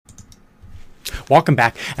Welcome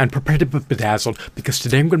back and prepare to be bedazzled because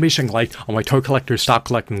today I'm going to be shedding light on why toy collectors stop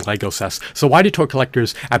collecting LEGO sets. So why do toy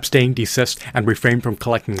collectors abstain, desist, and refrain from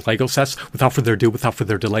collecting LEGO sets? Without further ado, without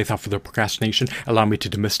further delay, without further procrastination, allow me to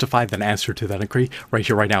demystify the answer to that inquiry right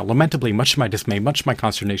here, right now. Lamentably, much to my dismay, much to my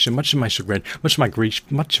consternation, much to my chagrin, much to my grief,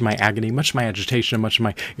 much to my agony, much to my agitation, and much to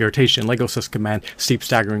my irritation, LEGO sets command steep,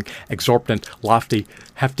 staggering, exorbitant, lofty,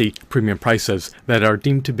 hefty premium prices that are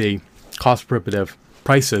deemed to be cost-prohibitive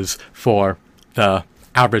prices for the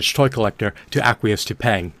average toy collector to acquiesce to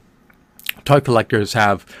paying. Toy collectors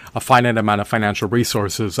have a finite amount of financial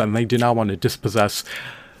resources and they do not want to dispossess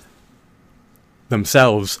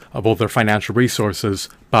themselves of all their financial resources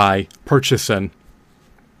by purchasing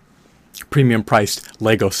premium priced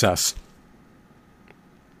LEGO sets.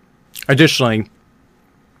 Additionally,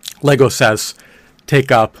 LEGO sets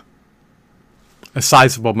take up a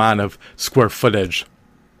sizable amount of square footage,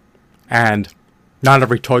 and not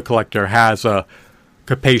every toy collector has a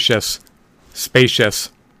capacious,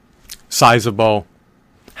 spacious, sizable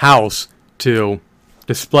house to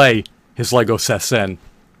display his LEGO sets in.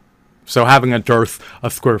 So having a dearth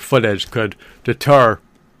of square footage could deter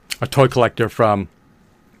a toy collector from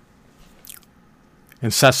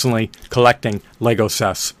incessantly collecting LEGO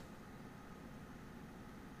sets.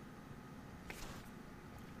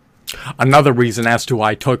 Another reason as to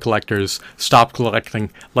why toy collectors stop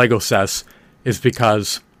collecting LEGO sets is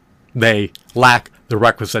because they lack the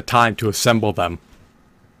requisite time to assemble them.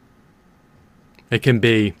 It can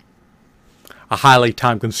be a highly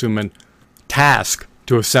time-consuming task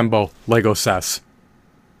to assemble LEGO sets.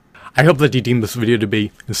 I hope that you deem this video to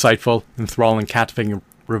be insightful, enthralling, captivating,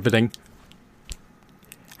 riveting,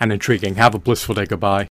 and intriguing. Have a blissful day. Goodbye.